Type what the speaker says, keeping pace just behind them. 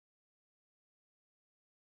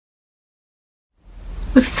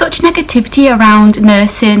With such negativity around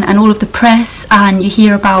nursing and all of the press, and you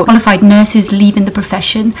hear about qualified nurses leaving the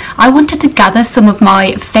profession, I wanted to gather some of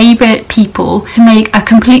my favourite people to make a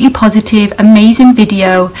completely positive, amazing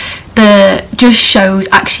video that just shows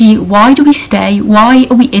actually why do we stay, why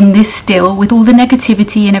are we in this still with all the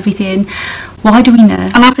negativity and everything, why do we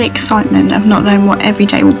nurse? I love the excitement of not knowing what every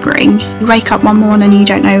day will bring. You wake up one morning and you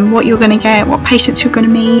don't know what you're going to get, what patients you're going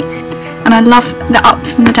to meet, and I love the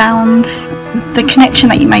ups and the downs. The connection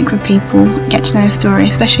that you make with people, get to know a story,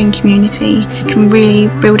 especially in community. You can really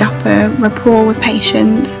build up a rapport with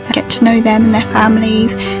patients, get to know them and their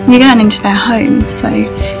families, and you're going into their home, so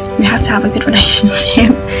you have to have a good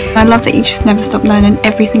relationship. I love that you just never stop learning.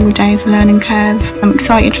 Every single day is a learning curve. I'm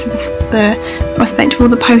excited for the prospect of all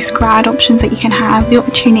the post-grad options that you can have, the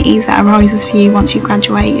opportunities that arises for you once you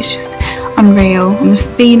graduate. It's just unreal, and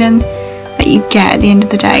the feeling that you get at the end of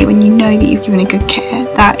the day when you know that you've given a good care,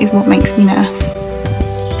 that is what makes me nurse.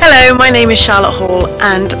 Hello, my name is Charlotte Hall,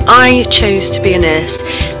 and I chose to be a nurse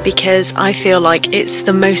because I feel like it's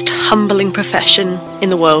the most humbling profession in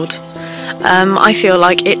the world. I feel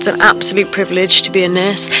like it's an absolute privilege to be a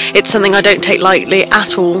nurse. It's something I don't take lightly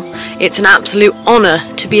at all. It's an absolute honour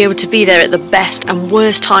to be able to be there at the best and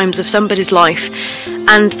worst times of somebody's life,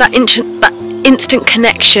 and that instant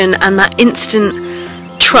connection and that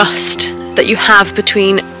instant trust that you have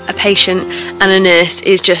between a patient and a nurse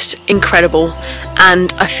is just incredible,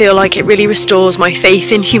 and I feel like it really restores my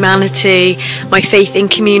faith in humanity, my faith in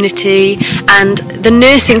community, and the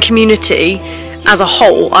nursing community as a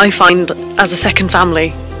whole I find as a second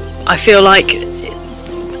family. I feel like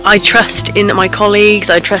I trust in my colleagues,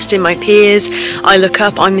 I trust in my peers, I look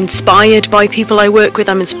up, I'm inspired by people I work with,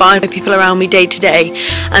 I'm inspired by people around me day to day,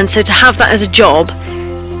 and so to have that as a job,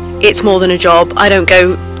 it's more than a job. I don't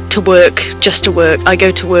go to work just to work, I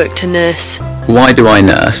go to work to nurse. Why do I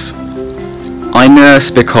nurse? I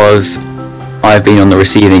nurse because I've been on the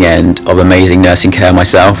receiving end of amazing nursing care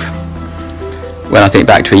myself. When I think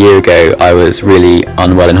back to a year ago, I was really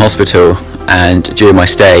unwell in hospital, and during my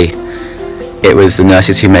stay it was the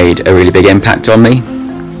nurses who made a really big impact on me,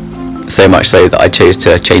 so much so that I chose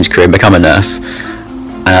to change career and become a nurse.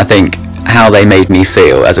 And I think how they made me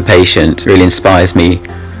feel as a patient really inspires me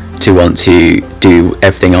to want to do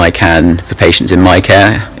everything I can for patients in my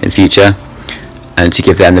care in future, and to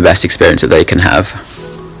give them the best experience that they can have.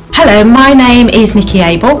 Hello, my name is Nikki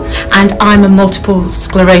Abel and I'm a multiple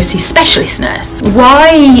sclerosis specialist nurse.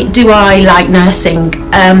 Why do I like nursing?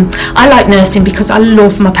 I like nursing because I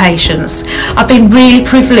love my patients. I've been really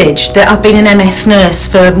privileged that I've been an MS nurse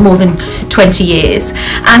for more than 20 years,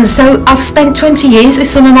 and so I've spent 20 years with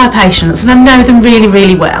some of my patients and I know them really,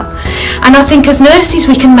 really well. And I think as nurses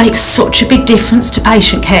we can make such a big difference to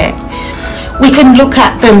patient care. We can look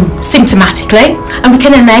at them symptomatically, and we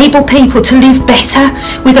can enable people to live better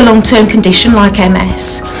with a long-term condition like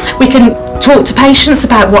MS. We can talk to patients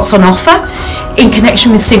about what's on offer in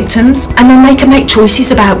connection with symptoms, and then they can make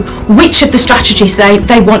choices about which of the strategies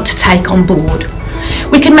they want to take on board.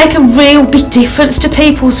 We can make a real big difference to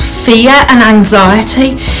people's fear and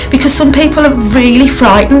anxiety, because some people are really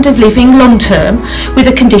frightened of living long term with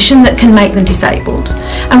a condition that can make them disabled,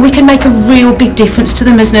 and we can make a real big difference to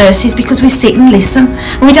them as nurses because we sit and listen,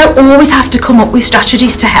 and we don't always have to come up with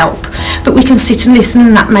strategies to help, but we can sit and listen,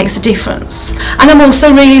 and that makes a difference. And I'm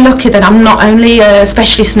also really lucky that I'm not only a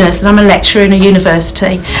specialist nurse, and I'm a lecturer in a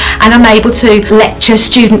university, and I'm able to lecture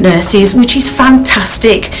student nurses, which is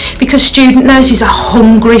fantastic because student nurses are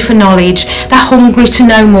hungry for knowledge, they're hungry to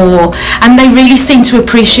know more, and they really seem to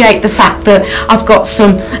appreciate the fact that I've got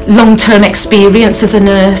some long-term experience as a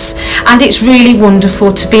nurse, and it's really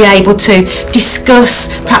wonderful to be able to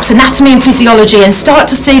discuss perhaps anatomy and physiology and start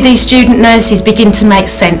to see these student nurses begin to make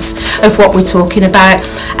sense of what we're talking about.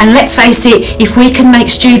 And let's face it, if we can make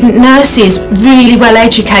student nurses really well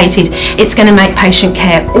educated, it's going to make patient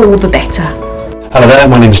care all the better. Hello there,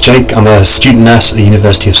 my name is Jake. I'm a student nurse at the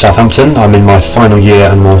University of Southampton. I'm in my final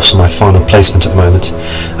year and also my final placement at the moment.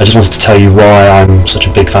 I just wanted to tell you why I'm such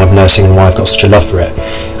a big fan of nursing and why I've got such a love for it.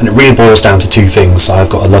 And it really boils down to two things. I've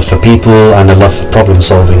got a love for people and a love for problem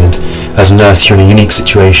solving, and as a nurse you're in a unique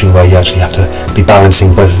situation where you actually have to be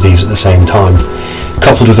balancing both of these at the same time.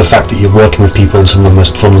 Coupled with the fact that you're working with people in some of the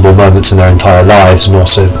most vulnerable moments in their entire lives and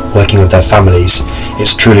also working with their families,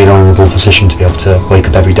 it's truly an honourable position to be able to wake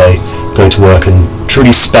up every day, go to work and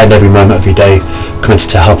truly spend every moment of your day committed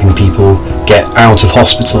to helping people get out of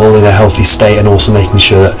hospital in a healthy state, and also making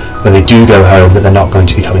sure that when they do go home that they're not going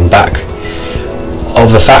to be coming back.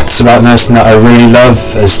 of the facts about nursing that I really love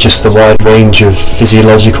is just the wide range of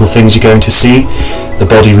physiological things you're going to see. The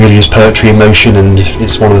body really is poetry in motion, and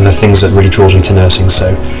it's one of the things that really draws me to nursing, so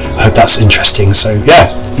I hope that's interesting. So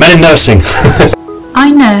yeah, men in nursing. I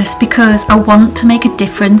nurse because I want to make a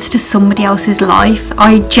difference to somebody else's life.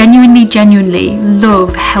 I genuinely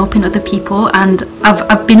love helping other people, and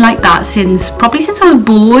I've been like that probably since I was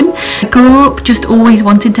born. I grew up just always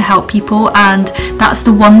wanting to help people, and that's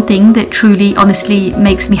the one thing that truly, honestly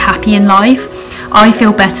makes me happy in life. I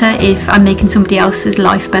feel better if I'm making somebody else's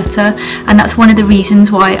life better, and that's one of the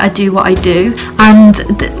reasons why I do what I do. And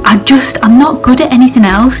I'm not good at anything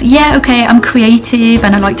else. Yeah, okay, I'm creative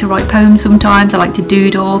and I like to write poems sometimes, I like to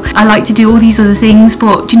doodle, I like to do all these other things,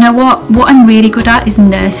 but do you know what I'm really good at is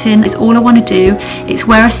nursing. It's all I want to do. It's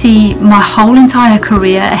where I see my whole entire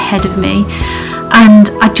career ahead of me, and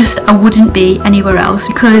I wouldn't be anywhere else,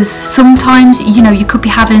 because sometimes, you know, you could be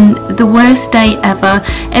having the worst day ever,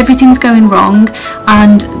 everything's going wrong,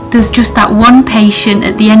 and there's just that one patient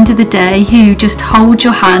at the end of the day who just holds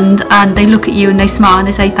your hand and they look at you and they smile and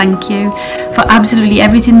they say thank you for absolutely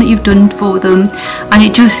everything that you've done for them, and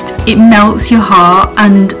it melts your heart,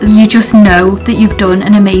 and you just know that you've done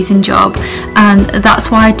an amazing job. And that's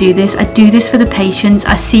why I do this. I do this for the patients.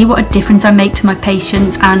 I see what a difference I make to my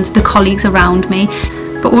patients and the colleagues around me.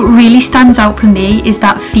 But what really stands out for me is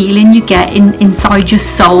that feeling you get inside your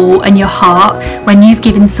soul and your heart when you've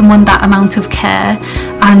given someone that amount of care,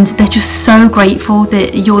 and they're just so grateful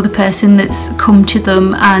that you're the person that's come to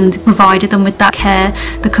them and provided them with that care,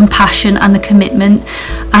 the compassion and the commitment.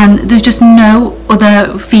 And there's just no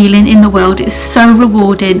other feeling in the world. It's so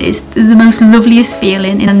rewarding. It's the most loveliest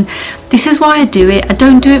feeling, and this is why I do it. I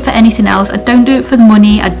don't do it for anything else. I don't do it for the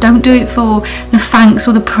money. I don't do it for the thanks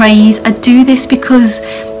or the praise. I do this because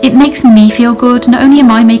it makes me feel good. Not only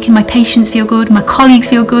am I making my patients feel good, my colleagues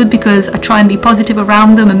feel good, because I try and be positive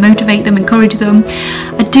around them and motivate them, encourage them.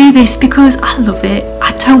 I do this because I love it.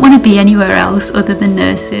 I don't want to be anywhere else other than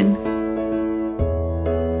nursing.